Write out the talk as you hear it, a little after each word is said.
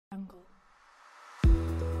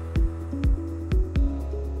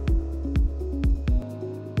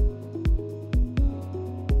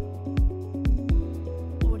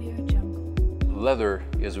leather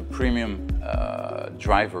is a premium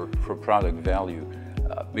driver for product value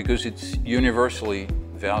because it's universally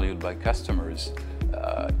valued by customers.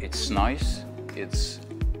 It's nice, it's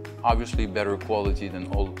obviously better quality than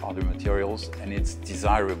all other materials, and it's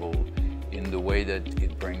desirable in the way that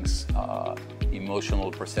it brings emotional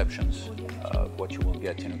perceptions of what you will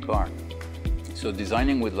get in a car. So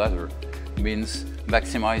designing with leather means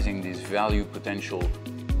maximizing this value potential.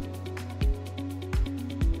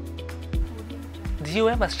 The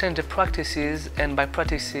OEM has changed the practices, and by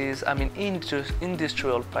practices I mean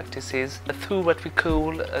industrial practices, through what we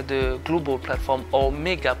call the global platform or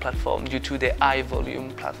mega platform due to the high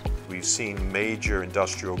volume platform. We've seen major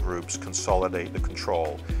industrial groups consolidate the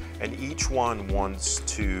control, and each one wants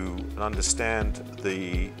to understand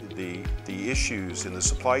the issues in the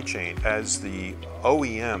supply chain. As the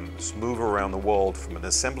OEMs move around the world from an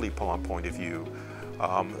assembly point of view,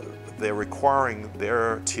 they're requiring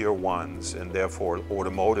their tier ones and therefore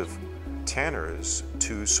automotive tanners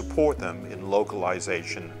to support them in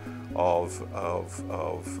localization of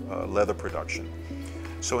leather production.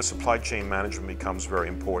 So supply chain management becomes very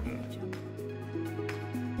important.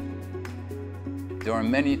 There are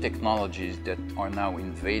many technologies that are now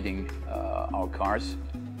invading our cars.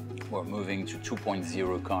 We're moving to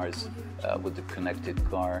 2.0 cars with the connected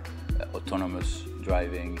car, autonomous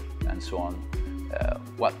driving, and so on.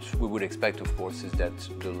 What we would expect, of course, is that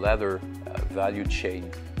the leather value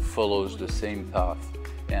chain follows the same path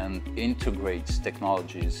and integrates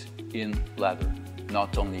technologies in leather,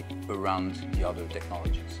 not only around the other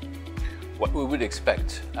technologies. What we would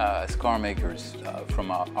expect as car makers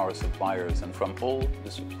from our suppliers and from all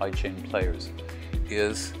the supply chain players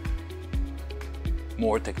is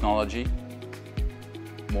more technology,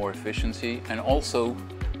 more efficiency, and also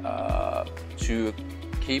to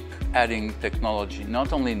keep adding technology,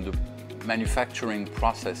 not only in the manufacturing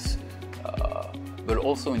process, but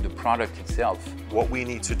also in the product itself. What we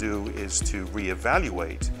need to do is to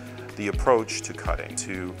reevaluate the approach to cutting,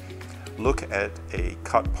 to look at a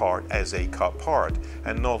cut part as a cut part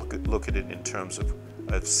and not look at it in terms of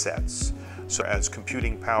sets. So as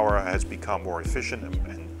computing power has become more efficient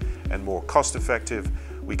and more cost effective,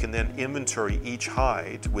 we can then inventory each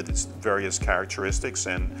hide with its various characteristics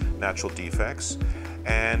and natural defects,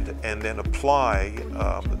 and then apply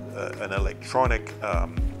an electronic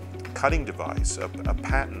cutting device, a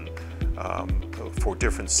pattern for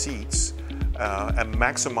different seats, and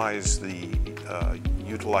maximize the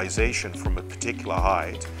utilization from a particular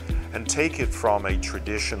hide, and take it from a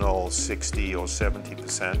traditional 60 or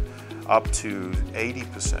 70% up to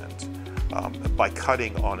 80%. By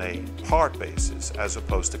cutting on a part basis as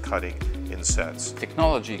opposed to cutting in sets.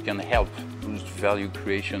 Technology can help boost value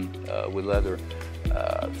creation with leather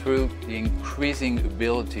through the increasing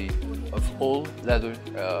ability of all leather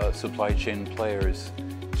supply chain players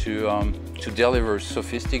to deliver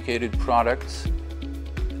sophisticated products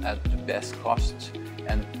at the best cost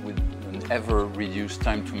and with an ever reduced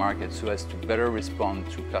time to market so as to better respond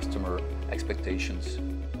to customer expectations.